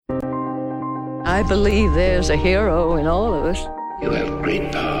I believe there's a hero in all of us. You have great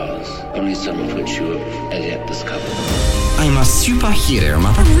powers, only some of which you have as yet discovered. I'm a superhero.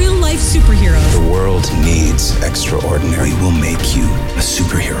 A real-life superhero. The world needs extraordinary. We will make you a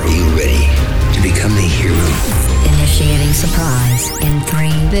superhero. Are you ready to become the hero? Initiating surprise in 3.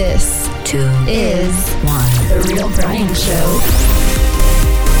 This 2 is 1. The Real Brian Show.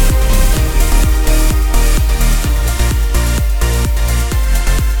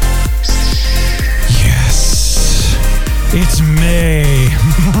 It's May.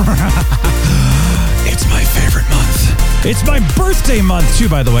 It's my favorite month. It's my birthday month, too,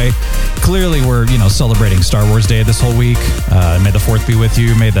 by the way. Clearly, we're, celebrating Star Wars Day this whole week. May the 4th be with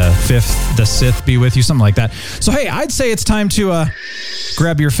you. May the 5th, the Sith be with you, something like that. So, hey, I'd say it's time to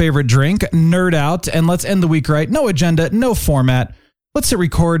grab your favorite drink, nerd out, and let's end the week right. No agenda, no format. Let's hit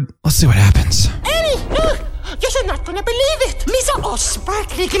record. Let's see what happens. Annie, look! You're not gonna believe it! Me's are all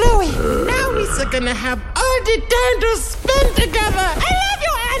sparkly glowy. Now we're gonna have all the time to spend together. I love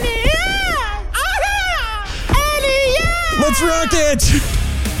you, Annie! Yeah! Uh-huh! Annie, yeah! Let's rock it!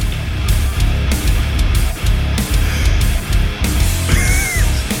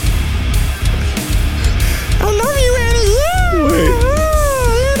 I love you, Annie! Yeah!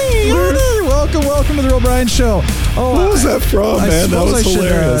 Annie! Welcome to the Real Brian Show. Oh, what was that from, man? That was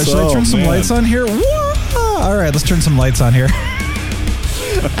hilarious. Should I turn some lights on here? All right, let's turn some lights on here.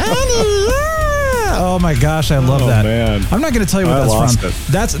 Oh my gosh, I love that. Man. I'm not going to tell you what that's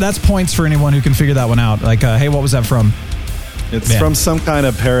from. That's points for anyone who can figure that one out. Like, hey, what was that from? It's from some kind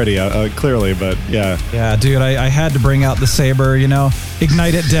of parody, clearly, but yeah. Yeah, dude, I had to bring out the saber,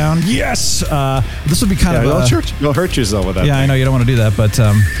 ignite it down. Yes! This would be kind of you'll hurt yourself with that. Yeah, thing. I know you don't want to do that, but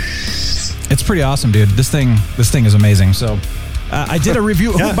it's pretty awesome, dude. This thing is amazing. So I did a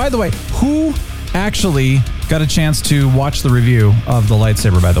review. Yeah. By the way, who actually got a chance to watch the review of the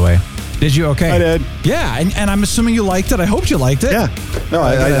lightsaber, by the way? Did you? Okay. I did. Yeah, and I'm assuming you liked it. I hoped you liked it. Yeah. No,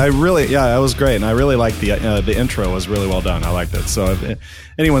 I really, it was great. And I really liked the intro was really well done. I liked it. So if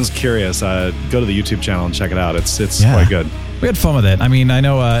anyone's curious, go to the YouTube channel and check it out. It's quite good. We had fun with it. I mean, I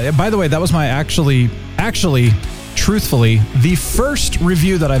know, by the way, that was my actually, truthfully, the first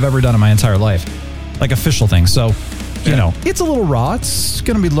review that I've ever done in my entire life. Like official thing. So, it's a little raw. It's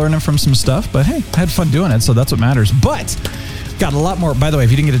going to be learning from some stuff. But hey, I had fun doing it. So that's what matters. But got a lot more. By the way,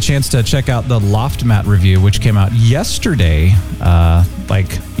 if you didn't get a chance to check out the Loft Mat review, which came out yesterday,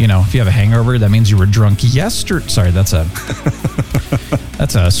 if you have a hangover, that means you were drunk yesterday. Sorry, that's a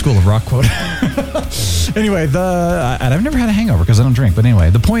School of Rock quote. Anyway, and I've never had a hangover because I don't drink. But anyway,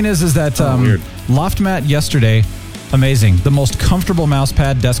 the point is that Loft Mat yesterday, amazing. The most comfortable mouse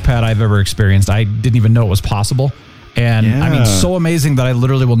pad, desk pad I've ever experienced. I didn't even know it was possible. And I mean, so amazing that I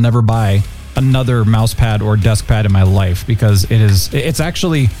literally will never buy another mouse pad or desk pad in my life because it's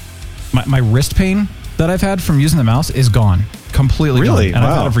actually my wrist pain that I've had from using the mouse is gone, completely gone, and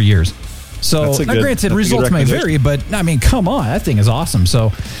I've had it for years. So granted, results may vary, but I mean, come on, that thing is awesome.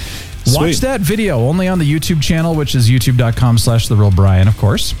 So watch that video only on the YouTube channel, which is youtube.com/TheRealBrian, of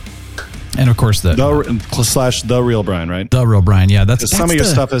course. And of course, the Real Brian, right? The Real Brian, yeah. That's some of your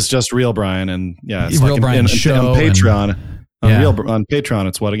stuff is just Real Brian, and it's Real Brian Show on Patreon. On Patreon,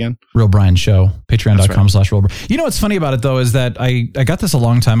 it's what again? Real Brian Show. Patreon.com/RealBrian. You know what's funny about it though is that I got this a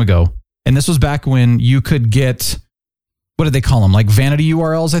long time ago, and this was back when you could get, what did they call them? Like vanity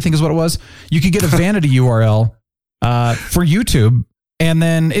URLs, I think is what it was. You could get a vanity URL for YouTube. And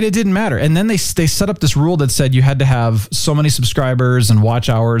then it didn't matter. And then they set up this rule that said you had to have so many subscribers and watch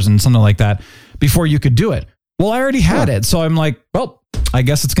hours and something like that before you could do it. Well, I already had it. So I'm like, well, I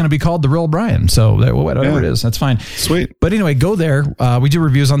guess it's going to be called The Real Brian. So whatever it is, that's fine. Sweet. But anyway, go there. We do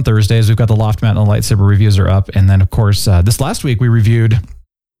reviews on Thursdays. We've got the Loft Mat and the lightsaber reviews are up. And then, of course, this last week we reviewed,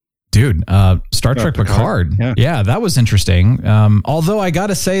 Star Trek Picard. Yeah, that was interesting. Although I got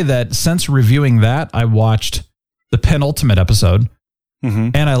to say that since reviewing that, I watched the penultimate episode. Mm-hmm.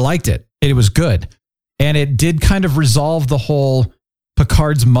 And I liked it. It was good. And it did kind of resolve the whole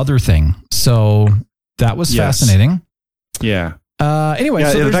Picard's mother thing. So that was fascinating. Yeah. Anyway,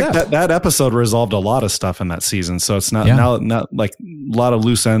 so in fact, that episode resolved a lot of stuff in that season. So it's not like a lot of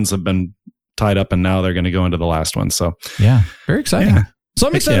loose ends have been tied up and now they're going to go into the last one. So yeah, very exciting. Yeah. So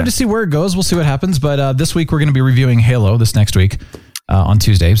I'm excited to see where it goes. We'll see what happens. But this week we're going to be reviewing Halo this next week on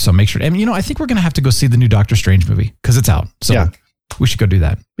Tuesday. So make sure. And I think we're going to have to go see the new Doctor Strange movie because it's out. So we should go do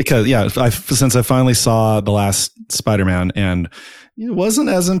that. Because since I finally saw the last Spider-Man and wasn't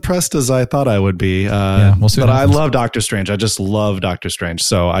as impressed as I thought I would be. We'll see. But I love Doctor Strange. I just love Doctor Strange.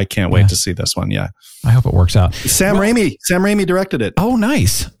 So I can't wait to see this one. Yeah. I hope it works out. Sam Raimi directed it. Oh,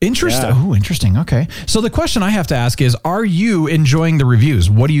 nice. Interesting. Yeah. Oh, interesting. Okay. So the question I have to ask is, are you enjoying the reviews?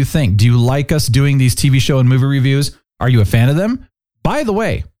 What do you think? Do you like us doing these TV show and movie reviews? Are you a fan of them? By the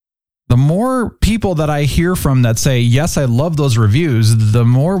way, the more people that I hear from that say, yes, I love those reviews, the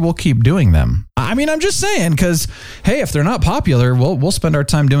more we'll keep doing them. I mean, I'm just saying, because, hey, if they're not popular, we'll spend our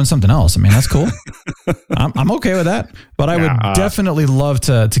time doing something else. I mean, that's cool. I'm okay with that. But I would definitely love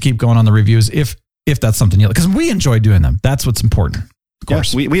to keep going on the reviews if that's something you like, because we enjoy doing them. That's what's important. Of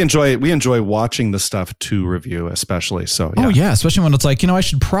course. Yeah, we enjoy watching the stuff to review, especially. So, yeah. Oh, yeah. Especially when it's like, I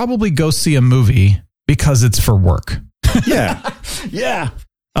should probably go see a movie because it's for work. Yeah. Yeah.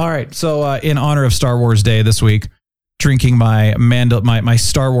 All right. So in honor of Star Wars Day this week, drinking my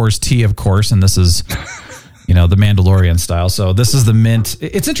Star Wars tea, of course. And this is, the Mandalorian style. So this is the mint.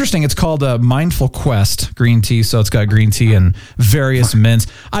 It's interesting. It's called a Mindful Quest green tea. So it's got green tea and various mints.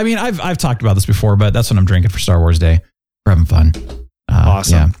 I mean, I've talked about this before, but that's what I'm drinking for Star Wars Day. We're having fun.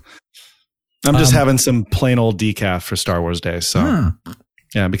 Awesome. Yeah. I'm just having some plain old decaf for Star Wars Day. So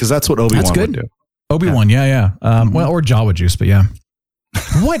yeah, because that's what Obi-Wan would do. Obi-Wan. Yeah. Well, or Jawa juice, but yeah.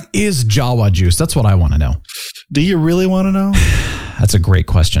 What is Jawa juice? That's what I want to know. Do you really want to know? That's a great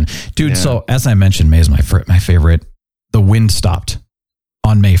question, dude. Yeah. So as I mentioned, May is my favorite. The wind stopped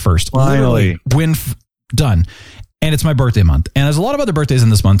on May 1st. Finally, done. And it's my birthday month. And there's a lot of other birthdays in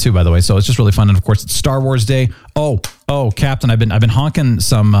this month too, by the way. So it's just really fun. And of course, it's Star Wars Day. Oh, Captain, I've been honking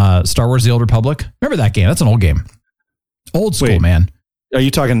some Star Wars: The Old Republic. Remember that game? That's an old game. Old school, man. Are you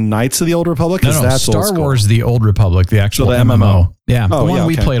talking Knights of the Old Republic? No, that's Star Wars: The Old Republic, the actual MMO. Yeah, the one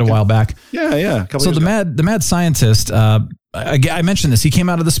we played a while back. Yeah. So the mad scientist, I mentioned this. He came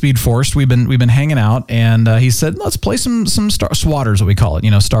out of the Speed Force. We've been hanging out, and he said, "Let's play some Swatters," what we call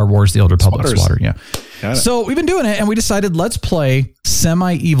it. Star Wars: The Old Republic. Swatter. Yeah. So we've been doing it, and we decided let's play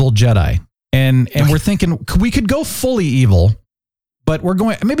Semi-Evil Jedi, and we're thinking we could go fully evil. But we're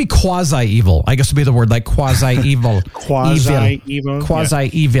going maybe quasi-evil, I guess would be the word, like quasi-evil. Quasi-evil.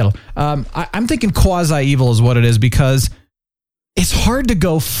 Quasi-evil. I'm thinking quasi-evil is what it is, because it's hard to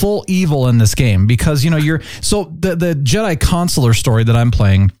go full evil in this game because, so the Jedi Consular story that I'm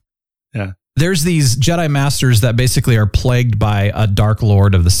playing. Yeah. There's these Jedi Masters that basically are plagued by a Dark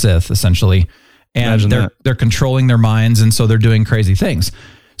Lord of the Sith, essentially. And they're controlling their minds. And so they're doing crazy things.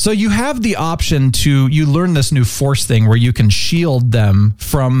 So you have the option you learn this new Force thing where you can shield them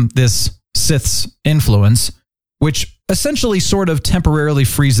from this Sith's influence, which essentially sort of temporarily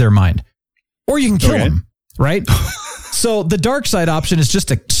frees their mind. Or you can kill them, right? So the dark side option is just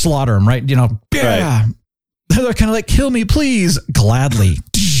to slaughter them, right? Yeah. Right. They're kind of like, kill me, please. Gladly.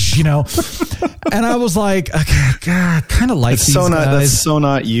 And I was like, okay, God, kind of like these guys. That's so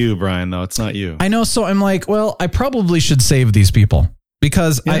not you, Brian, though. It's not you. I know. So I'm like, well, I probably should save these people.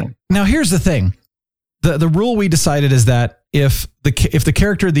 Because now here's the thing, the rule we decided is that if the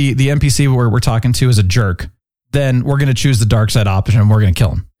character, the NPC we're talking to is a jerk, then we're going to choose the dark side option and we're going to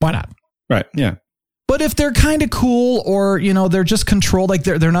kill him. Why not? Right. Yeah. But if they're kind of cool or, they're just controlled, like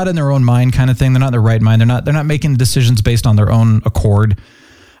they're not in their own mind kind of thing. They're not in their right mind. They're not making decisions based on their own accord.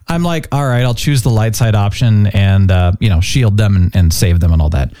 I'm like, all right, I'll choose the light side option and, shield them and save them and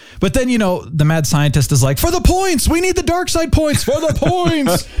all that. But then, the mad scientist is like, for the points, we need the dark side points for the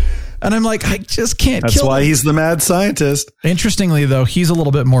points. And I'm like, I just can't kill him. That's why he's the mad scientist. Interestingly, though, he's a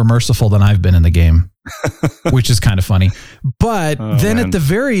little bit more merciful than I've been in the game, which is kind of funny. But then at the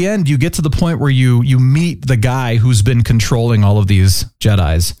very end, you get to the point where you meet the guy who's been controlling all of these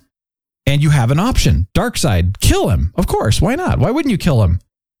Jedis. And you have an option. Dark side, kill him. Of course. Why not? Why wouldn't you kill him?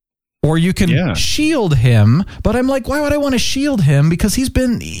 Or you can shield him, but I'm like, why would I want to shield him? Because he's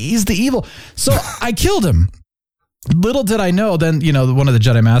the evil. So I killed him. Little did I know, then, one of the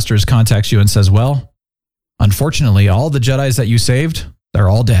Jedi Masters contacts you and says, well, unfortunately, all the Jedis that you saved, they're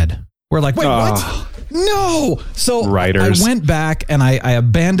all dead. We're like, wait, what? No. So Writers. I went back and I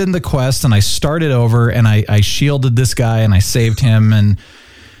abandoned the quest and I started over and I shielded this guy and I saved him. And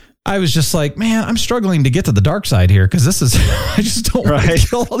I was just like, man, I'm struggling to get to the dark side here because this is, I just don't want to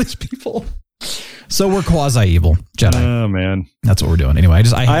kill all these people. So we're quasi-evil Jedi. Oh, man. That's what we're doing. Anyway,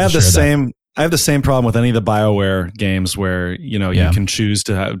 I have the same problem with any of the BioWare games where, you can choose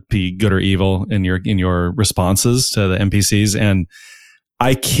to be good or evil in your responses to the NPCs. And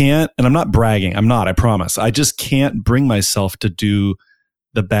I can't, and I'm not bragging. I promise. I just can't bring myself to do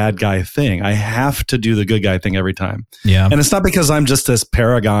the bad guy thing. I have to do the good guy thing every time. Yeah. And it's not because I'm just this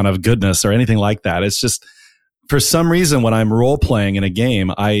paragon of goodness or anything like that. It's just for some reason when I'm role playing in a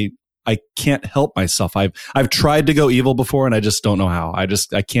game, I I can't help myself. I've tried to go evil before, and I just don't know how. I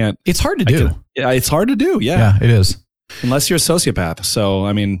can't. It's hard to do. It's hard to do. Yeah, it is. Unless you're a sociopath. So,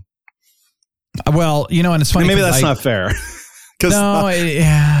 I mean, well, and it's funny. Maybe that's not fair. No,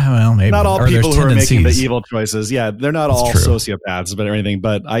 well, maybe not all people who are making the evil choices. Yeah, they're not all sociopaths, but everything.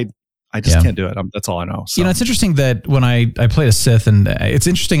 But I just can't do it. That's all I know. So. It's interesting that when I played a Sith, and it's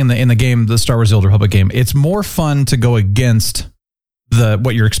interesting in the game, the Star Wars: The Old Republic game, it's more fun to go against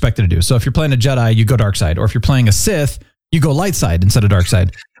what you're expected to do. So if you're playing a Jedi, you go dark side, or if you're playing a Sith, you go light side instead of dark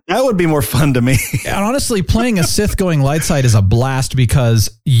side. That would be more fun to me. And honestly, playing a Sith going light side is a blast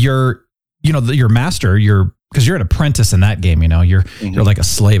because your master, because you're an apprentice in that game, you're like a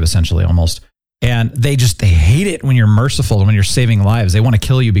slave essentially almost. And they hate it when you're merciful and when you're saving lives. They want to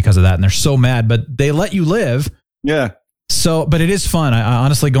kill you because of that. And they're so mad, but they let you live. Yeah. So, but it is fun. I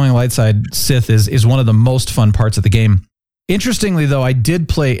honestly, going light side Sith is one of the most fun parts of the game. Interestingly though, I did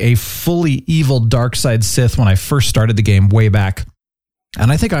play a fully evil dark side Sith when I first started the game way back. And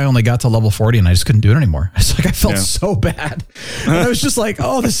I think I only got to level 40 and I just couldn't do it anymore. It's like I felt so bad. And I was just like,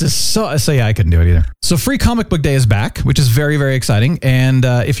 oh, this is so yeah, I couldn't do it either. So Free Comic Book Day is back, which is very, very exciting. And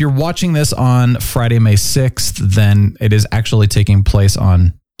if you're watching this on Friday, May 6th, then it is actually taking place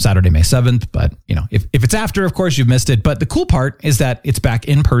on Saturday, May 7th. But, if it's after, of course, you've missed it. But the cool part is that it's back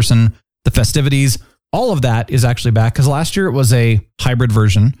in person. The festivities, all of that is actually back because last year it was a hybrid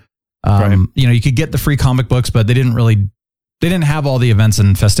version. Right. You could get the free comic books, but they didn't have all the events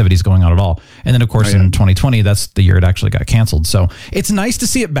and festivities going on at all. And then, of course, in 2020, that's the year it actually got canceled. So it's nice to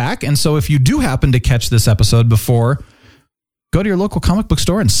see it back. And so if you do happen to catch this episode before, go to your local comic book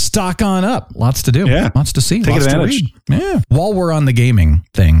store and stock on up. Lots to do. Yeah. Lots to see. Take lots advantage. To read. Yeah. While we're on the gaming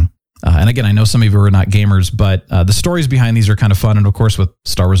thing, and again, I know some of you are not gamers, but the stories behind these are kind of fun. And of course, with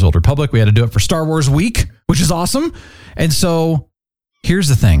Star Wars: Old Republic, we had to do it for Star Wars Week, which is awesome. And so here's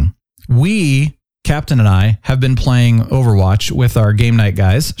the thing. Captain and I have been playing Overwatch with our game night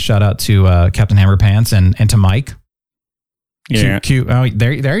guys. Shout out to Captain Hammerpants and to Mike. Yeah. Cute. Oh,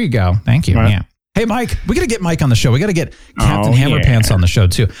 there you go. Thank you. Right. Yeah. Hey, Mike, we got to get Mike on the show. We got to get Captain Hammerpants on the show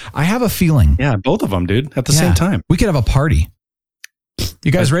too. I have a feeling. Yeah, both of them, dude, at the same time. We could have a party.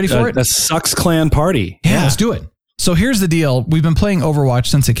 You guys ready for it? A Sucks Clan party. Yeah, let's do it. So here's the deal. We've been playing Overwatch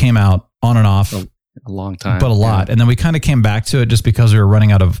since it came out, on and off. A long time. But a lot. And then we kind of came back to it just because we were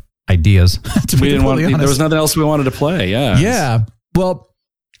running out of ideas. There was nothing else we wanted to play. Yeah. Well,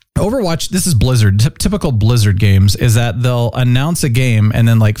 Overwatch, this is Blizzard. Typical Blizzard games is that they'll announce a game and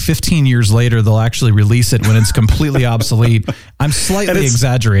then like 15 years later, they'll actually release it when it's completely obsolete. I'm slightly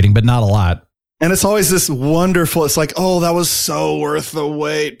exaggerating, but not a lot. And it's always this wonderful, it's like, oh, that was so worth the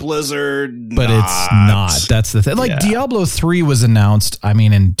wait, Blizzard. But it's not. That's the thing. Like Diablo 3 was announced,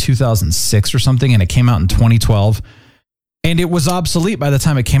 in 2006 or something, and it came out in 2012. And it was obsolete by the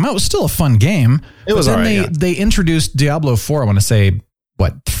time it came out. It was still a fun game. It was then they introduced Diablo 4, I want to say,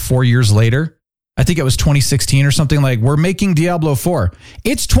 4 years later? I think it was 2016 or something. Like, we're making Diablo 4.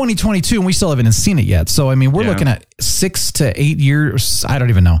 It's 2022 and we still haven't seen it yet. So, we're looking at 6 to 8 years. I don't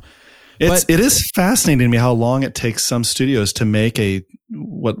even know. It is fascinating to me how long it takes some studios to make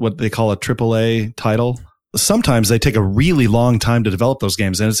what they call a AAA title. Sometimes they take a really long time to develop those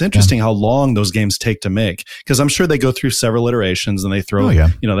games. And it's interesting how long those games take to make, because I'm sure they go through several iterations and they throw,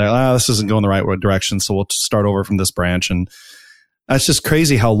 this isn't going the right direction. So we'll start over from this branch. And that's just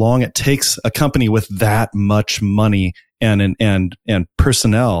crazy how long it takes a company with that much money and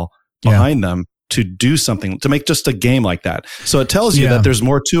personnel behind them to do something, to make just a game like that. So it tells you that there's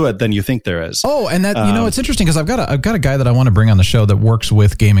more to it than you think there is. Oh, and that, it's interesting because I've got a guy that I want to bring on the show that works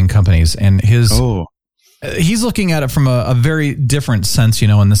with gaming companies, and he's looking at it from a very different sense,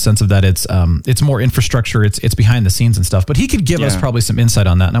 in the sense of that it's more infrastructure, it's behind the scenes and stuff. But he could give us probably some insight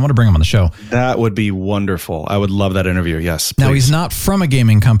on that, and I want to bring him on the show. That would be wonderful. I would love that interview. Yes. Please. Now, he's not from a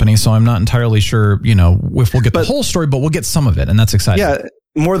gaming company, so I'm not entirely sure, if we'll get the whole story, but we'll get some of it, and that's exciting. Yeah,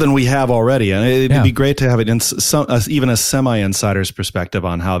 more than we have already, and it'd be great to have it in even a semi-insider's perspective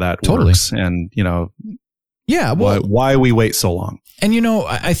on how that works, and why we wait so long. And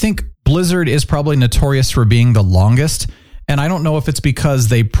I think Blizzard is probably notorious for being the longest. And I don't know if it's because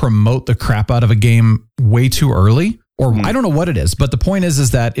they promote the crap out of a game way too early, or I don't know what it is. But the point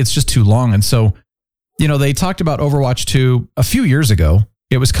is that it's just too long. And so, they talked about Overwatch 2 a few years ago.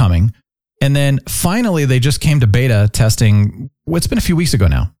 It was coming. And then finally, they just came to beta testing. It's been a few weeks ago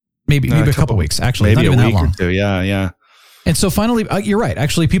now. Maybe a couple weeks, actually. Maybe not even a week that long. Or two. Yeah. And so finally, you're right.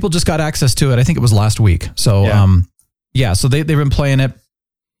 Actually, people just got access to it. I think it was last week. So, so they've been playing it.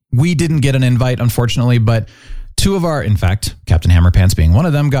 We didn't get an invite, unfortunately, but two of in fact, Captain Hammerpants being one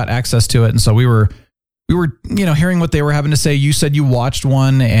of them, got access to it. And so we were we were, hearing what they were having to say. You said you watched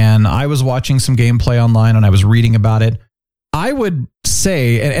one, and I was watching some gameplay online, and I was reading about it. I would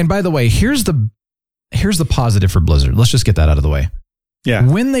say, and by the way, here's the positive for Blizzard. Let's just get that out of the way. Yeah.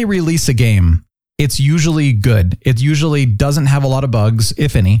 When they release a game, it's usually good. It usually doesn't have a lot of bugs,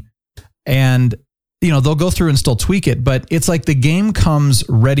 if any. And, they'll go through and still tweak it, but it's like the game comes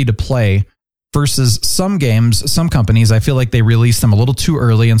ready to play versus some games, some companies, I feel like they release them a little too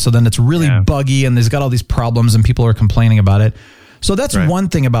early. And so then it's really buggy and there's got all these problems and people are complaining about it. So that's one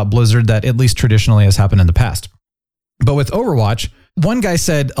thing about Blizzard that at least traditionally has happened in the past. But with Overwatch, one guy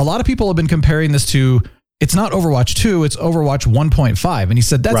said, a lot of people have been comparing this to, it's not Overwatch 2, it's Overwatch 1.5. And he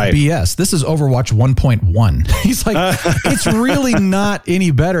said, that's BS. This is Overwatch 1.1. He's like, it's really not any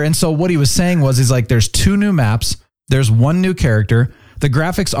better. And so what he was saying was, he's like, there's 2 new maps. There's 1 new character. The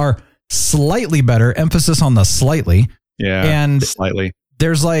graphics are slightly better, emphasis on the slightly. Yeah. And slightly.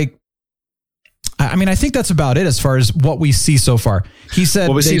 There's like, I think that's about it as far as what we see so far. He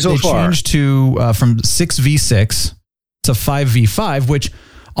said they changed to from 6v6 to 5v5, which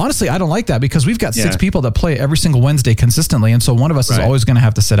honestly, I don't like that because we've got 6 people that play every single Wednesday consistently. And so one of us is always going to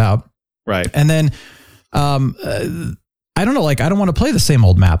have to sit out. Right. And then, I don't know, like, I don't want to play the same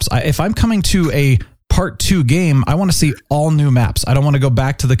old maps. If I'm coming to a part 2 game, I want to see all new maps. I don't want to go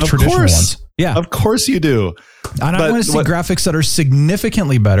back to the traditional ones. Yeah. Of course you do. And I want to see graphics that are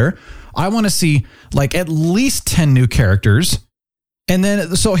significantly better. I want to see like at least 10 new characters. And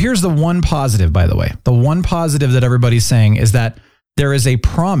then, so here's the one positive, by the way. The one positive that everybody's saying is that there is a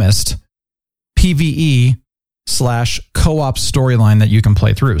promised PvE/co-op storyline that you can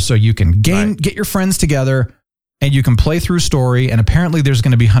play through. So you can get your friends together and you can play through story. And apparently there's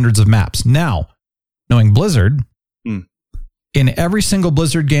going to be hundreds of maps. Now, knowing Blizzard, in every single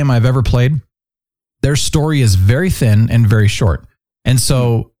Blizzard game I've ever played, their story is very thin and very short. And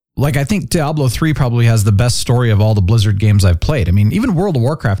so, like, I think Diablo 3 probably has the best story of all the Blizzard games I've played. I mean, even World of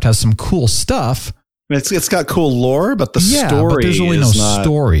Warcraft has some cool stuff. It's got cool lore, but the story but there's only no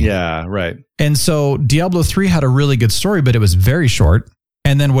story. Yeah, right. And so Diablo 3 had a really good story, but it was very short.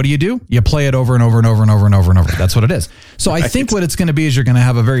 And then what do? You play it over and over and over and over and over and over. That's what it is. So I think what it's going to be is you're going to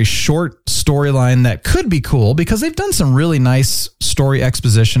have a very short storyline that could be cool because they've done some really nice story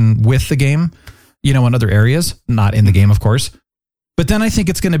exposition with the game, in other areas, not in the game, of course. But then I think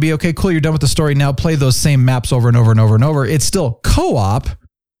it's going to be, okay, cool, you're done with the story. Now play those same maps over and over and over and over. It's still co-op,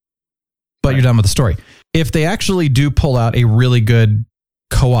 but you're done with the story. If they actually do pull out a really good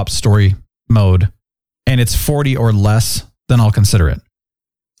co-op story mode and it's 40 or less, then I'll consider it.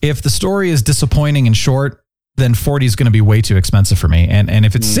 If the story is disappointing and short, then 40 is going to be way too expensive for me. And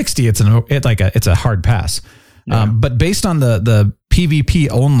if it's 60, it's a hard pass. Yeah. But based on the PvP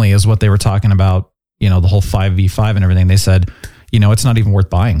only is what they were talking about, the whole 5v5 and everything, they said, it's not even worth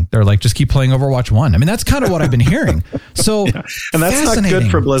buying. They're like, just keep playing Overwatch 1. I mean, that's kind of what I've been hearing. So, and that's not good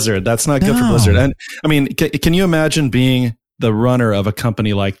for Blizzard. That's not good for Blizzard. And I mean, can you imagine being the runner of a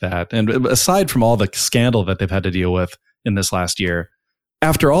company like that? And aside from all the scandal that they've had to deal with in this last year,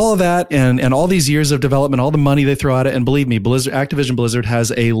 after all of that and all these years of development, all the money they throw at it, and believe me, Activision Blizzard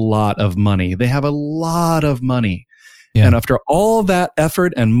has a lot of money. They have a lot of money. Yeah. And after all that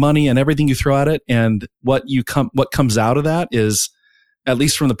effort and money and everything you throw at it, and what comes out of that is, at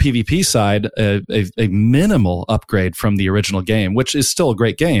least from the PvP side, a minimal upgrade from the original game, which is still a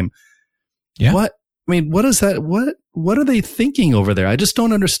great game. Yeah. What is that? What are they thinking over there? I just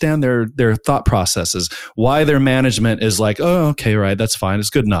don't understand their thought processes. Why their management is like, oh, okay, right, that's fine, it's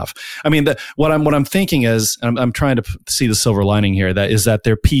good enough. I mean, what I'm thinking is, I'm trying to see the silver lining here. That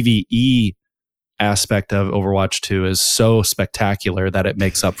their PvE aspect of Overwatch 2 is so spectacular that it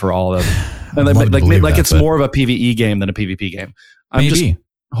makes up for all of and it's more of a PvE game than a PvP game. I'm just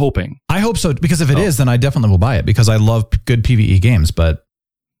hoping. I hope so, because if it is, then I definitely will buy it because I love good PvE games, but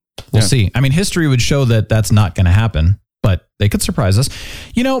we'll see. I mean, history would show that that's not going to happen, but they could surprise us.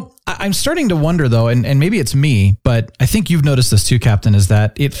 I'm starting to wonder though, and maybe it's me, but I think you've noticed this too, Captain, is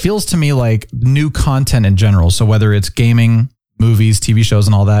that it feels to me like new content in general. So whether it's gaming, movies, TV shows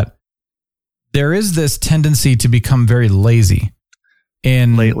and all that, there is this tendency to become very lazy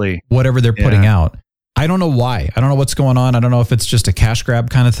in whatever they're putting out. I don't know why. I don't know what's going on. I don't know if it's just a cash grab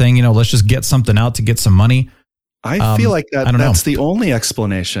kind of thing. Let's just get something out to get some money. I feel like that's the only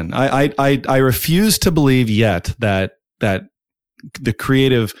explanation. I refuse to believe yet that the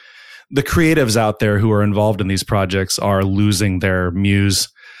creatives out there who are involved in these projects are losing their muse,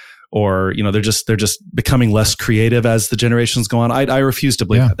 or they're just becoming less creative as the generations go on. I refuse to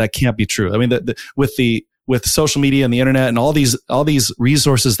believe that. That can't be true. I mean, with social media and the internet and all these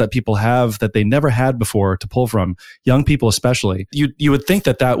resources that people have that they never had before to pull from, young people especially, you would think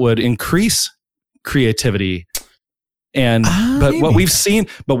that would increase creativity. And but maybe. what we've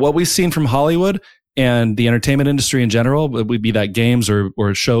seen from Hollywood and the entertainment industry in general, would be that games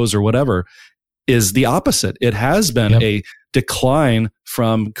or shows or whatever, is the opposite. It has been a decline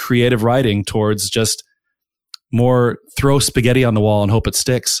from creative writing towards just more throw spaghetti on the wall and hope it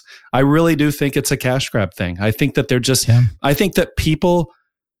sticks. I really do think it's a cash grab thing. I think that they're just, I think that people,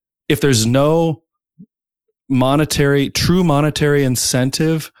 if there's no true monetary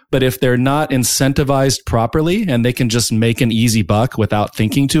incentive, but if they're not incentivized properly and they can just make an easy buck without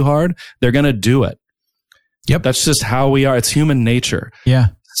thinking too hard, they're going to do it. Yep. That's just how we are. It's human nature. Yeah.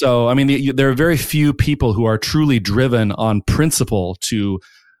 So, I mean, there are very few people who are truly driven on principle to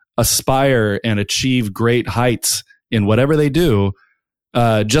aspire and achieve great heights in whatever they do,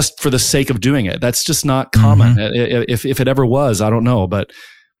 just for the sake of doing it. That's just not common. If it ever was, I don't know, but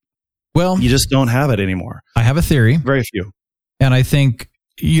you just don't have it anymore. I have a theory. Very few. And I think,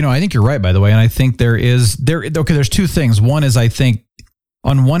 I think you're right, by the way. And I think there's two things. One is, I think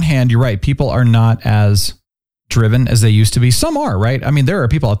on one hand, you're right. People are not as driven as they used to be. Some are, right? I mean, there are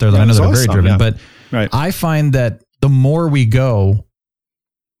people out there that I know that are very driven, but I find that the more we go,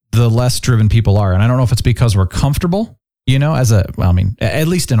 the less driven people are. And I don't know if it's because we're comfortable, at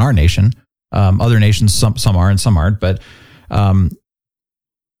least in our nation. Other nations, some are and some aren't, but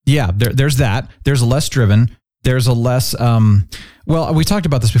there's that. There's less driven. There's a less, we talked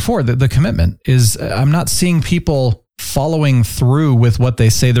about this before. The commitment is, I'm not seeing people following through with what they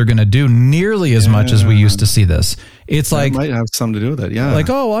say they're going to do nearly as much as we used to see this. It's like, might have something to do with it. Yeah.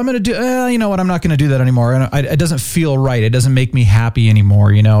 Like, I'm going to do, you know what? I'm not going to do that anymore. And it doesn't feel right. It doesn't make me happy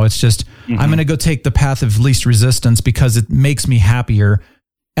anymore. It's just, I'm going to go take the path of least resistance because it makes me happier.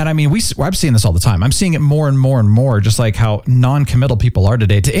 And I mean, I'm seeing this all the time. I'm seeing it more and more and more, just like how non-committal people are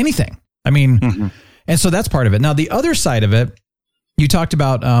today to anything. I mean, and so that's part of it. Now, the other side of it, you talked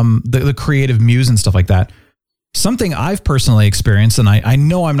about the creative muse and stuff like that. Something I've personally experienced, and I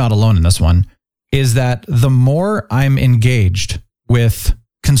know I'm not alone in this one, is that the more I'm engaged with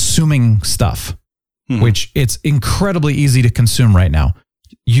consuming stuff, which it's incredibly easy to consume right now,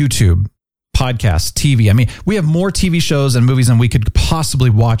 YouTube, podcasts, TV. I mean, we have more TV shows and movies than we could possibly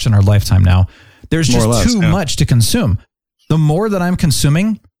watch in our lifetime now. There's just too much to consume. The more that I'm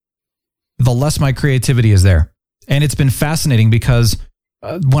consuming, the less my creativity is there. And it's been fascinating because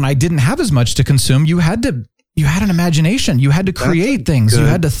when I didn't have as much to consume, you had an imagination. You had to create things. You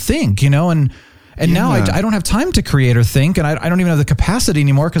had to think, and now I don't have time to create or think, and I don't even have the capacity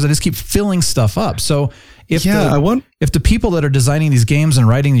anymore because I just keep filling stuff up. So if the people that are designing these games and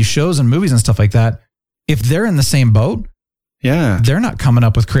writing these shows and movies and stuff like that, if they're in the same boat, they're not coming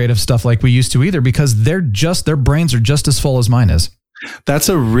up with creative stuff like we used to either, because their brains are just as full as mine is. That's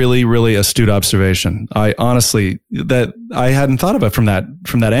a really, really astute observation. I honestly, that I hadn't thought of it from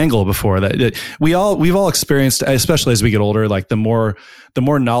that angle before. That we've all experienced, especially as we get older, like the more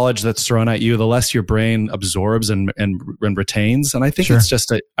knowledge that's thrown at you, the less your brain absorbs and retains. And I think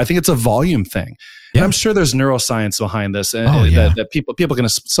it's a volume thing. Yeah. And I'm sure there's neuroscience behind this, and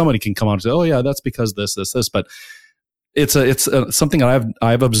that somebody can come on and say, oh yeah, that's because this, but it's something that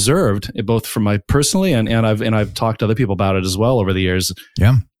I've observed both from my personally and I've talked to other people about it as well over the years.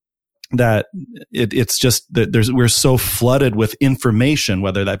 Yeah, that it's just that we're so flooded with information,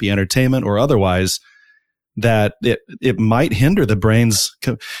 whether that be entertainment or otherwise, that it might hinder the brain's.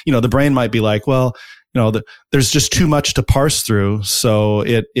 The brain might be like, well, there's just too much to parse through, so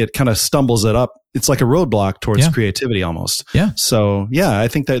it kind of stumbles it up. It's like a roadblock towards creativity almost. Yeah. So I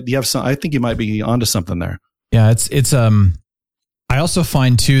think that you have some. I think you might be onto something there. Yeah, it's I also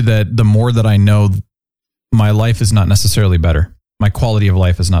find too that the more that I know, my life is not necessarily better. My quality of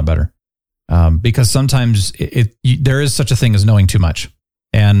life is not better. Because sometimes there is such a thing as knowing too much.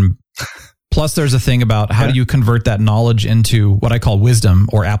 And plus there's a thing about how do you convert that knowledge into what I call wisdom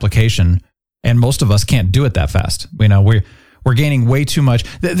or application. And most of us can't do it that fast. We're gaining way too much.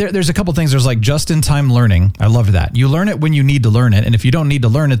 There's a couple things. There's like just-in-time learning. I love that. You learn it when you need to learn it. And if you don't need to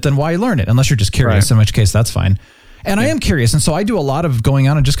learn it, then why learn it? Unless you're just curious, in which case that's fine. And I am curious. And so I do a lot of going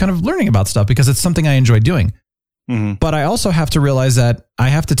on and just kind of learning about stuff because it's something I enjoy doing. Mm-hmm. But I also have to realize that I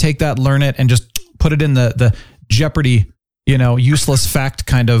have to take that, learn it, and just put it in the Jeopardy, useless fact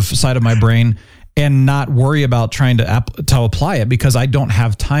kind of side of my brain and not worry about trying to apply it because I don't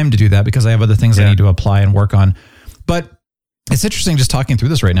have time to do that because I have other things I need to apply and work on. But it's interesting just talking through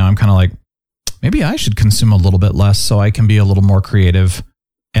this right now. I'm kind of like, maybe I should consume a little bit less so I can be a little more creative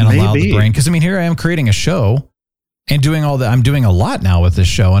and allow the brain. Because here I am creating a show and doing all that. I'm doing a lot now with this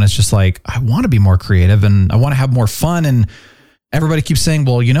show. And it's just like, I want to be more creative and I want to have more fun. And everybody keeps saying,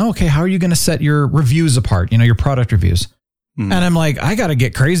 well, okay, how are you going to set your reviews apart? Your product reviews. And I'm like, I got to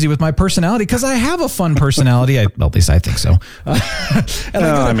get crazy with my personality because I have a fun personality. At least I think so.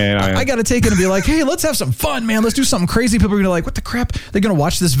 I got to take it and be like, hey, let's have some fun, man. Let's do something crazy. People are going to like, what the crap? They're going to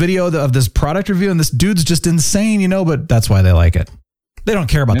watch this video of this product review and this dude's just insane, but that's why they like it. They don't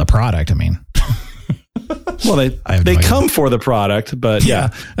care about the product. I mean, well, they come for the product, but yeah.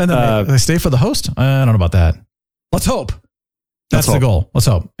 And then they stay for the host. I don't know about that. Let's hope. That's the goal. Let's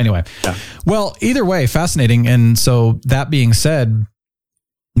hope. Anyway. Yeah. Well, either way, fascinating. And so that being said,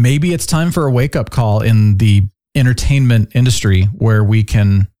 maybe it's time for a wake-up call in the entertainment industry where we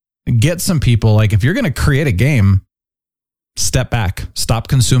can get some people, like if you're going to create a game, step back, stop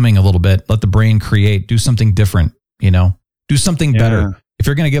consuming a little bit, let the brain create, do something different, do something better. If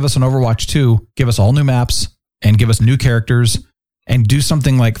you're going to give us an Overwatch 2, give us all new maps and give us new characters and do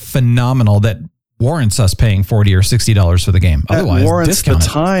something like phenomenal that warrants us paying $40 or $60 for the game. Otherwise, that warrants the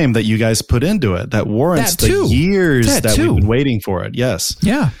time that you guys put into it. That warrants the years that we've been waiting for it. Yes.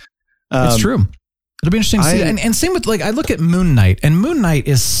 Yeah. It's true. It'll be interesting to see. And same with I look at Moon Knight, and Moon Knight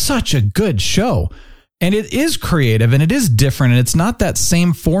is such a good show. And it is creative and it is different. And it's not that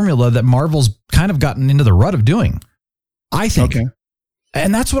same formula that Marvel's kind of gotten into the rut of doing, I think. Okay.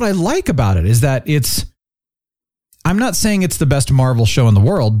 And that's what I like about it is that I'm not saying it's the best Marvel show in the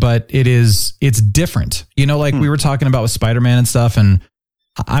world, but it's different. We were talking about with Spider-Man and stuff, and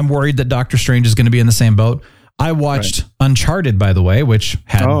I'm worried that Doctor Strange is going to be in the same boat. I watched Uncharted, by the way, which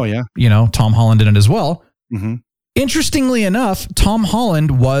had, Tom Holland in it as well. Mm-hmm. Interestingly enough, Tom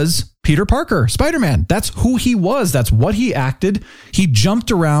Holland was Peter Parker, Spider-Man. That's who he was. That's what he acted. He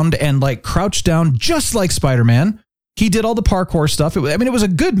jumped around and crouched down just like Spider-Man. He did all the parkour stuff. It was a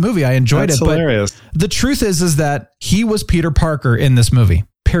good movie. I enjoyed it. Hilarious. But the truth is that he was Peter Parker in this movie.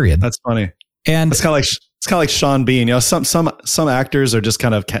 Period. That's funny. And it's kind of like Sean Bean. Some actors are just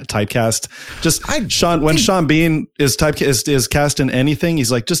kind of typecast. When Sean Bean is cast in anything,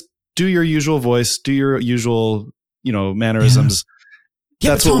 he's like, just do your usual voice, do your usual, mannerisms.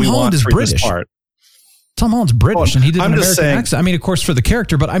 Yeah. That's what we want for this part. Tom Holland's British and he did an American accent. I mean, of course, for the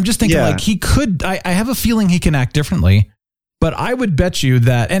character, but I'm just thinking he could, I have a feeling he can act differently, but I would bet you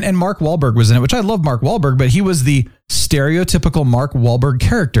that, and Mark Wahlberg was in it, which I love Mark Wahlberg, but he was the stereotypical Mark Wahlberg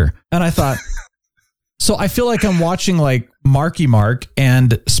character. And I thought, so I feel like I'm watching Marky Mark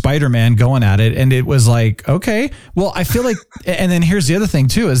and Spider-Man going at it. And it was okay, well, I feel like, and then here's the other thing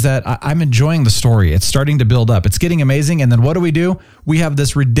too, is that I'm enjoying the story. It's starting to build up. It's getting amazing. And then what do? We have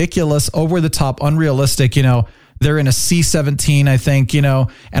this ridiculous, over the top, unrealistic, they're in a C-17, I think, and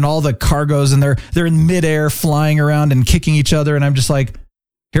all the cargos and they're in midair flying around and kicking each other. And I'm just like,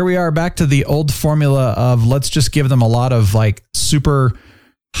 here we are back to the old formula of let's just give them a lot of super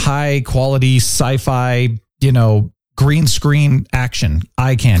high quality sci-fi, green screen action,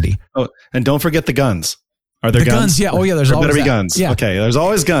 eye candy. Oh, and don't forget the guns. Are there guns? Yeah. Oh yeah. There's always better be guns. Yeah. Okay. There's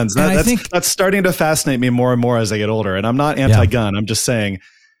always guns. That's starting to fascinate me more and more as I get older. And I'm not anti-gun. I'm just saying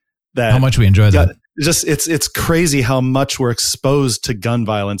that how much we enjoy that. It's crazy how much we're exposed to gun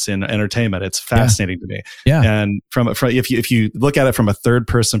violence in entertainment. It's fascinating to me. Yeah. And from if you look at it from a third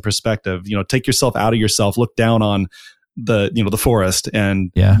person perspective, take yourself out of yourself, look down on the forest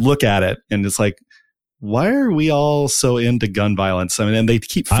and look at it. And it's like, why are we all so into gun violence? I mean, and they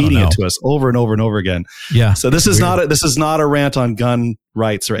keep feeding it to us over and over and over again. Yeah. So this is not a rant on gun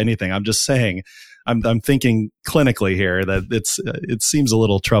rights or anything. I'm just saying, I'm thinking clinically here that it seems a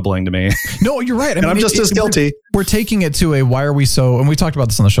little troubling to me. No, you're right. I'm just as guilty. We're taking it to why are we so, and we talked about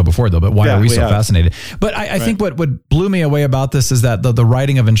this on the show before though, but why are we so fascinated? But I think what blew me away about this is that the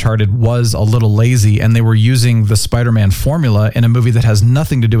writing of Uncharted was a little lazy and they were using the Spider-Man formula in a movie that has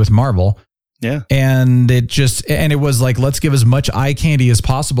nothing to do with Marvel. Yeah. And it was let's give as much eye candy as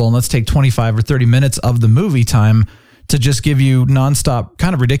possible and let's take 25 or 30 minutes of the movie time to just give you nonstop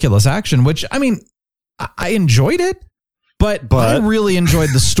kind of ridiculous action, which I enjoyed it, but I really enjoyed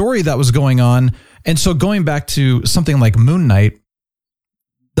the story that was going on. And so going back to something like Moon Knight,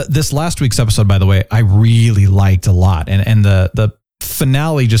 this last week's episode, by the way, I really liked a lot. And the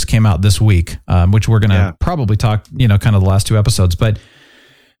finale just came out this week, which we're going to probably talk, kind of the last two episodes, but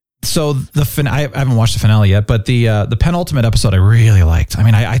so I haven't watched the finale yet, but the penultimate episode I really liked. I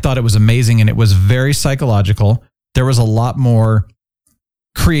mean, I thought it was amazing and it was very psychological. There was a lot more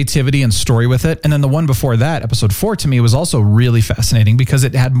creativity and story with it. And then the one before that, episode 4, to me was also really fascinating because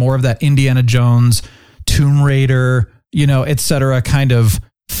it had more of that Indiana Jones, Tomb Raider, et cetera, kind of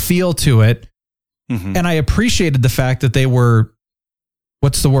feel to it. Mm-hmm. And I appreciated the fact that they were,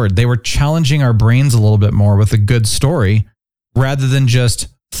 what's the word? They were challenging our brains a little bit more with a good story rather than just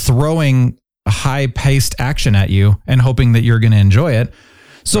throwing high-paced action at you and hoping that you're going to enjoy it.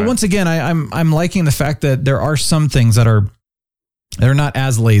 So once again, I'm liking the fact that there are some things that are They're not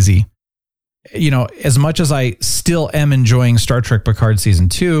as lazy. As much as I still am enjoying Star Trek Picard season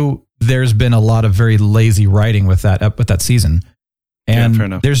 2, there's been a lot of very lazy writing with that season.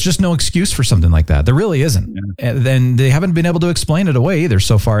 And there's just no excuse for something like that. There really isn't. Yeah. And then they haven't been able to explain it away either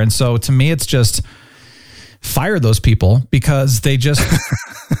so far. And so to me, it's just fire those people because they just,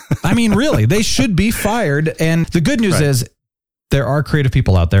 really, they should be fired. And the good news is there are creative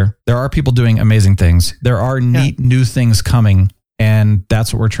people out there. There are people doing amazing things. There are neat new things coming. And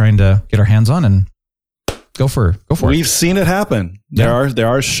that's what we're trying to get our hands on and go for it. We've seen it happen. There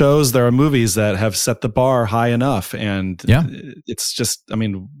are shows, there are movies that have set the bar high enough. And it's just,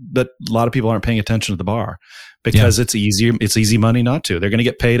 that a lot of people aren't paying attention to the bar because it's easy money not to. They're going to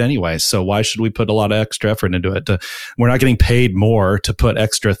get paid anyway. So why should we put a lot of extra effort into it? We're not getting paid more to put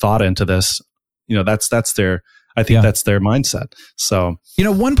extra thought into this. That's their mindset. So,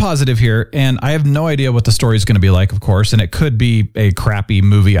 one positive here, and I have no idea what the story is going to be like, of course, and it could be a crappy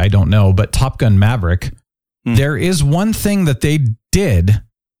movie. I don't know, but Top Gun Maverick, there is one thing that they did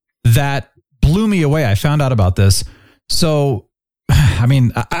that blew me away. I found out about this. So,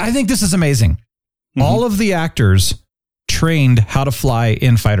 I think this is amazing. All of the actors trained how to fly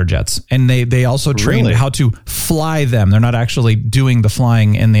in fighter jets, and they also trained how to fly them. They're not actually doing the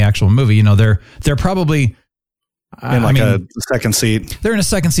flying in the actual movie. They're probably in a second seat. They're in a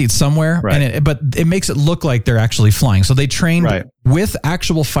second seat somewhere, but it makes it look like they're actually flying. So they trained with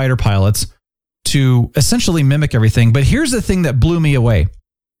actual fighter pilots to essentially mimic everything. But here's the thing that blew me away.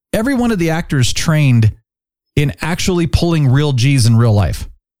 Every one of the actors trained in actually pulling real G's in real life.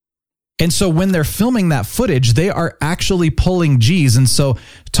 And so when they're filming that footage, they are actually pulling G's. And so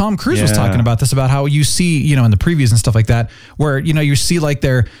Tom Cruise was talking about this, about how you see, in the previews and stuff like that, where, you see like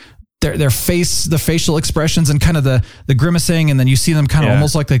their face, the facial expressions and kind of the grimacing. And then you see them kind of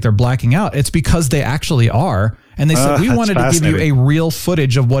almost like they're blacking out. It's because they actually are. And they said, we wanted to give you a real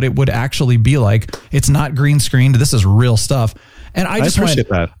footage of what it would actually be like. It's not green screened. This is real stuff. And I just appreciate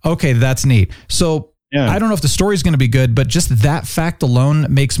that. Okay, that's neat. So I don't know if the story's going to be good, but just that fact alone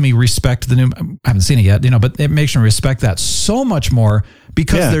makes me respect the new, I haven't seen it yet, but it makes me respect that so much more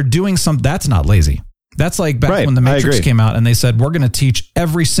because they're doing that's not lazy. That's like back when The Matrix came out and they said, we're going to teach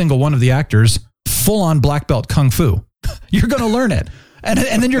every single one of the actors full on black belt Kung Fu. You're going to learn it. And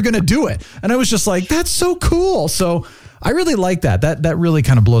then you're going to do it. And I was just like, that's so cool. So I really like that. That really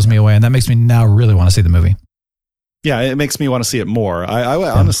kind of blows me away. And that makes me now really want to see the movie. Yeah, it makes me want to see it more. I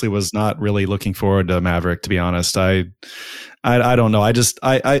honestly was not really looking forward to Maverick, to be honest. I don't know.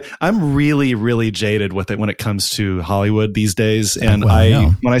 I'm really, really jaded with it when it comes to Hollywood these days. And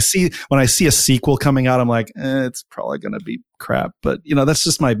when I see a sequel coming out, I'm like, it's probably going to be crap. But that's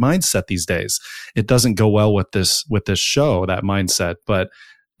just my mindset these days. It doesn't go well with this show, that mindset. But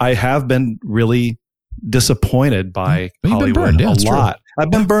I have been really disappointed by Hollywood a lot. I've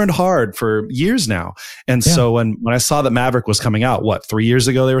been burned hard for years now. And so when I saw that Maverick was coming out, 3 years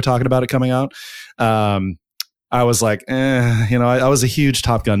ago, they were talking about it coming out. I was like, I was a huge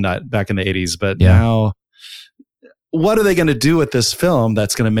Top Gun nut back in the 80s, but now what are they going to do with this film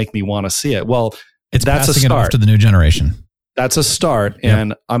that's going to make me want to see it? Well, that's passing a start. It off to the new generation. That's a start.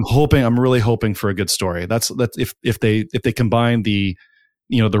 And I'm really hoping for a good story. That's if they combine the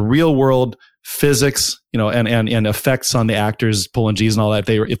real world physics, and effects on the actors pulling G's and all that.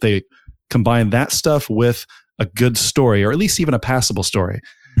 If they combine that stuff with a good story, or at least even a passable story,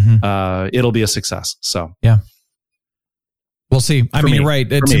 it'll be a success. So we'll see. You're right.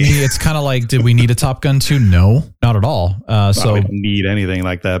 To me, it's kind of like, did we need a Top Gun 2? No, not at all. So we don't need anything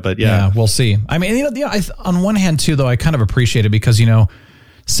like that, but we'll see. On one hand too, though, I kind of appreciate it because,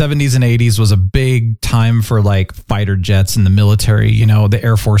 70s and 80s was a big time for like fighter jets and the military, the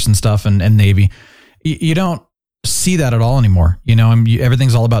Air Force and stuff and Navy. You don't see that at all anymore.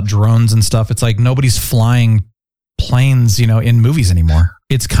 Everything's all about drones and stuff. It's like nobody's flying planes, in movies anymore.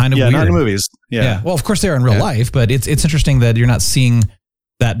 It's kind of weird. Not in movies. Yeah. Well, of course they are in real life, but it's interesting that you're not seeing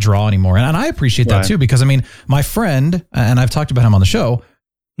that draw anymore. And I appreciate that too, because my friend, and I've talked about him on the show,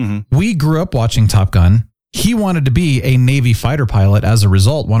 we grew up watching Top Gun. He wanted to be a Navy fighter pilot as a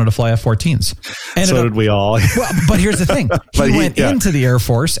result, wanted to fly F-14s. So did we all. Well, but here's the thing. He went into the Air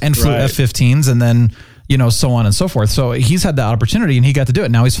Force and flew F-15s and then, so on and so forth. So he's had that opportunity and he got to do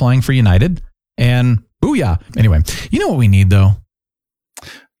it. Now he's flying for United and booyah. Anyway, you know what we need though?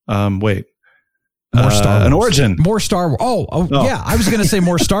 Wait. More Star Wars. An origin. More Star Wars. Oh, yeah. I was going to say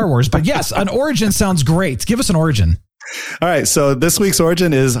more Star Wars, but yes, an origin sounds great. Give us an origin. All right. So this week's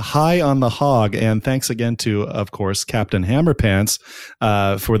origin is High on the Hog. And thanks again to, of course, Captain Hammerpants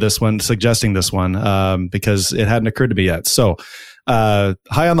for this one, suggesting this one, because it hadn't occurred to me yet. So high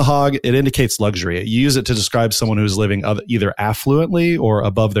on the hog, it indicates luxury. You use it to describe someone who's living either affluently or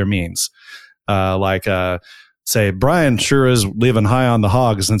above their means. Say, Brian sure is living high on the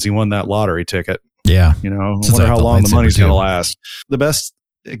hog since he won that lottery ticket. Yeah. I wonder how long the money's going to last. The best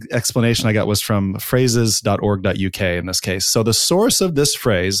explanation I got was from phrases.org.uk in this case. So the source of this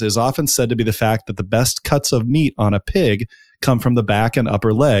phrase is often said to be the fact that the best cuts of meat on a pig come from the back and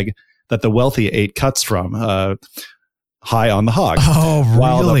upper leg that the wealthy ate cuts from. High on the hog. Oh,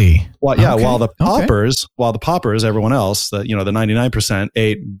 really? While the paupers, everyone else, the 99%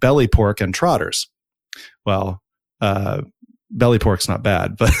 ate belly pork and trotters. Well, belly pork's not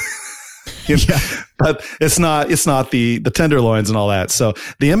bad, but but it's not the tenderloins and all that. So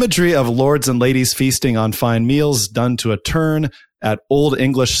the imagery of lords and ladies feasting on fine meals done to a turn at old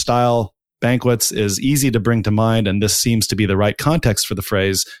English style banquets is easy to bring to mind, and this seems to be the right context for the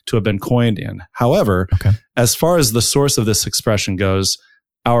phrase to have been coined in. However, as far as the source of this expression goes,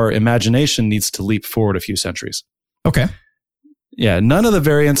 our imagination needs to leap forward a few centuries. Okay. Yeah, none of the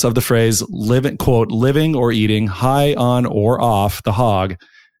variants of the phrase living or eating high on or off the hog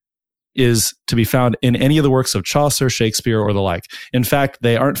is to be found in any of the works of Chaucer, Shakespeare, or the like. In fact,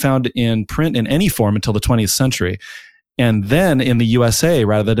 they aren't found in print in any form until the 20th century, and then in the USA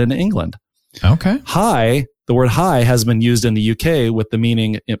rather than in England. Okay. The word high has been used in the UK with the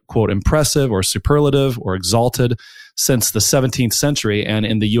meaning, quote, impressive or superlative or exalted since the 17th century, and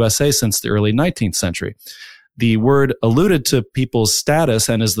in the USA since the early 19th century. The word alluded to people's status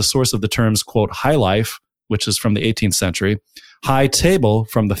and is the source of the terms, quote, high life, which is from the 18th century, high table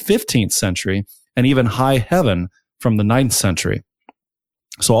from the 15th century, and even high heaven from the 9th century.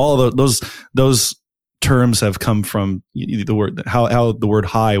 So all of those terms have come from the word, how the word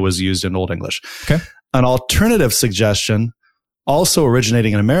high was used in Old English. Okay. An alternative suggestion, also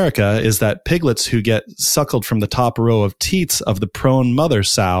originating in America, is that piglets who get suckled from the top row of teats of the prone mother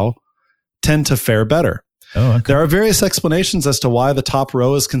sow tend to fare better. Oh, okay. There are various explanations as to why the top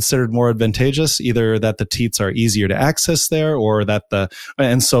row is considered more advantageous, either that the teats are easier to access there, or that the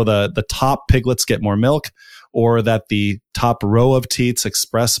top piglets get more milk, or that the top row of teats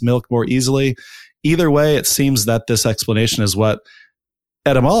express milk more easily. Either way, it seems that this explanation is what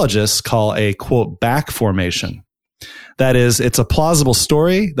etymologists call a, quote, back formation. That is, it's a plausible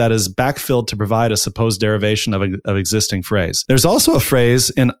story that is backfilled to provide a supposed derivation of existing phrase. There's also a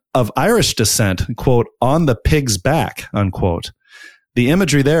phrase of Irish descent, quote, on the pig's back, unquote. The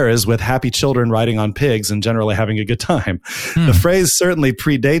imagery there is with happy children riding on pigs and generally having a good time. The phrase certainly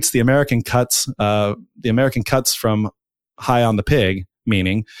predates the American cuts from high on the pig,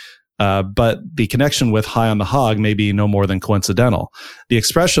 meaning, but the connection with high on the hog may be no more than coincidental. The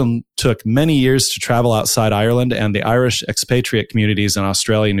expression took many years to travel outside Ireland and the Irish expatriate communities in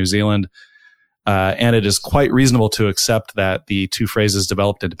Australia and New Zealand, and it is quite reasonable to accept that the two phrases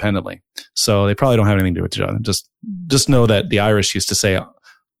developed independently. So they probably don't have anything to do with each other. Just know that the Irish used to say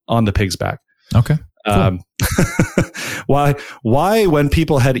on the pig's back. Okay. Cool. Why, when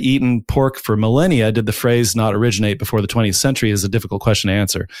people had eaten pork for millennia, did the phrase not originate before the 20th century is a difficult question to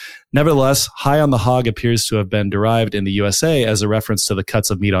answer. Nevertheless, high on the hog appears to have been derived in the USA as a reference to the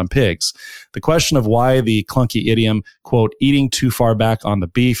cuts of meat on pigs. The question of why the clunky idiom, quote, eating too far back on the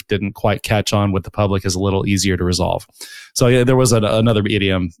beef didn't quite catch on with the public is a little easier to resolve. So yeah, there was another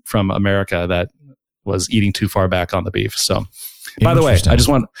idiom from America that was eating too far back on the beef. So, by the way, I just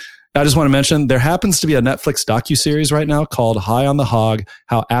want to mention there happens to be a Netflix docuseries right now called High on the Hog,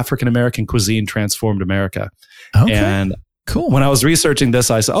 How African-American Cuisine Transformed America. Okay. And cool. When I was researching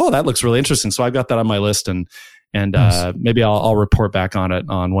this, I said, oh, that looks really interesting. So I've got that on my list and nice. Maybe I'll report back on it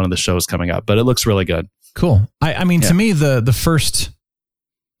on one of the shows coming up, but it looks really good. Cool. I mean, to me, the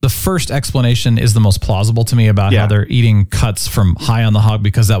first explanation is the most plausible to me about how they're eating cuts from high on the hog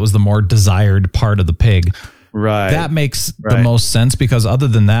because that was the more desired part of the pig. Right. That makes the most sense because other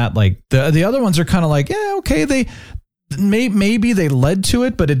than that, like the other ones are kind of like, yeah, okay, they maybe they led to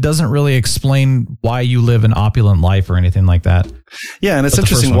it, but it doesn't really explain why you live an opulent life or anything like that. Yeah, and it's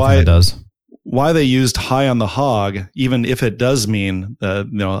interesting why they used high on the hog, even if it does mean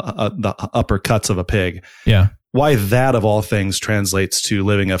the upper cuts of a pig. Yeah. Why that of all things translates to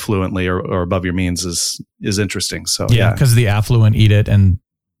living affluently or above your means is interesting. So yeah, because the affluent eat it and.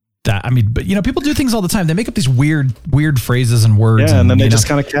 That, I mean, but people do things all the time. They make up these weird phrases and words. Yeah, and then they just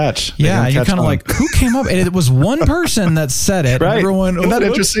kind of catch. Yeah, you're kind of like, who came up? And it was one person that said it. Right. Everyone, isn't that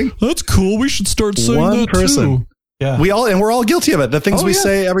interesting? That's cool. We should start saying one that person. Too. Yeah. We're all guilty of it. The things we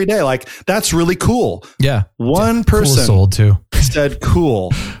say every day, like, that's really cool. Yeah. One person cool sold too. said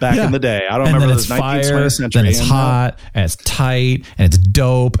cool back in the day. I don't remember. Then it's fire, then it's hot, and it's tight, and it's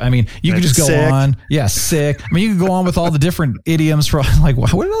dope. I mean, you can just go on. Yeah, sick. I mean, you can go on with all the different idioms from, like,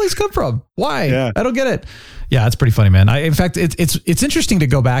 where did all these come from? Why? Yeah. I don't get it. Yeah, it's pretty funny, man. In fact, it's interesting to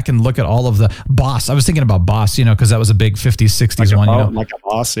go back and look at all of the boss. I was thinking about boss, because that was a big 50s, 60s one. Like a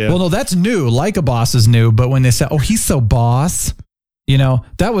boss, yeah. Well, no, that's new. Like a boss is new, but when they say, "Oh, he's so boss,"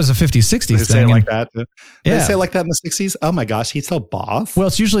 that was a 50s, 60s thing. They say it like that. Yeah. They say it like that in the 60s. Oh my gosh, he's so boss. Well,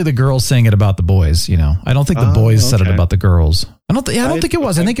 it's usually the girls saying it about the boys. I don't think the boys said it about the girls. I don't think it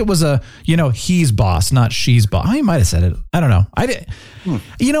was. I think it was he's boss, not she's boss. I might have said it. I don't know. I did.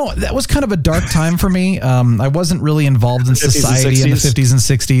 That was kind of a dark time for me. I wasn't really involved in society in the 50s and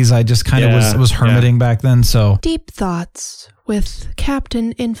 60s. I just kind of was hermiting back then. So Deep Thoughts with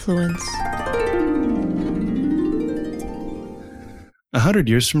Captain Influence. 100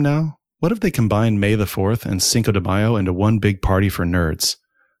 years from now, what if they combined May the 4th and Cinco de Mayo into one big party for nerds?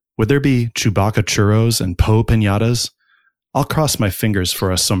 Would there be Chewbacca churros and Poe piñatas? I'll cross my fingers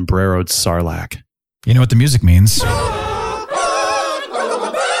for a sombreroed sarlacc. You know what the music means. I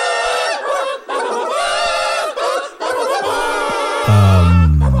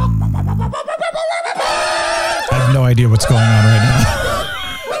have no idea what's going on right now.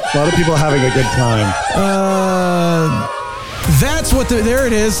 A lot of people having a good time. That's what there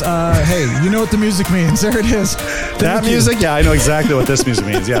it is. Hey, you know what the music means. There it is. That music? Yeah, I know exactly what this music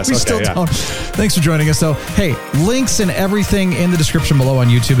means. Yes. We still don't. Thanks for joining us, though. Hey, links and everything in the description below on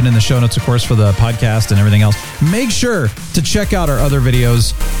YouTube and in the show notes, of course, for the podcast and everything else. Make sure to check out our other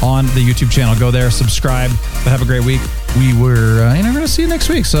videos on the YouTube channel. Go there, subscribe, but have a great week. We're going to see you next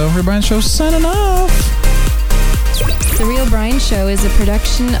week. So, Real Brian Show signing off. The Real Brian Show is a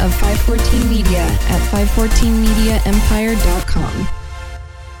production of 514 Media at 514mediaempire.com.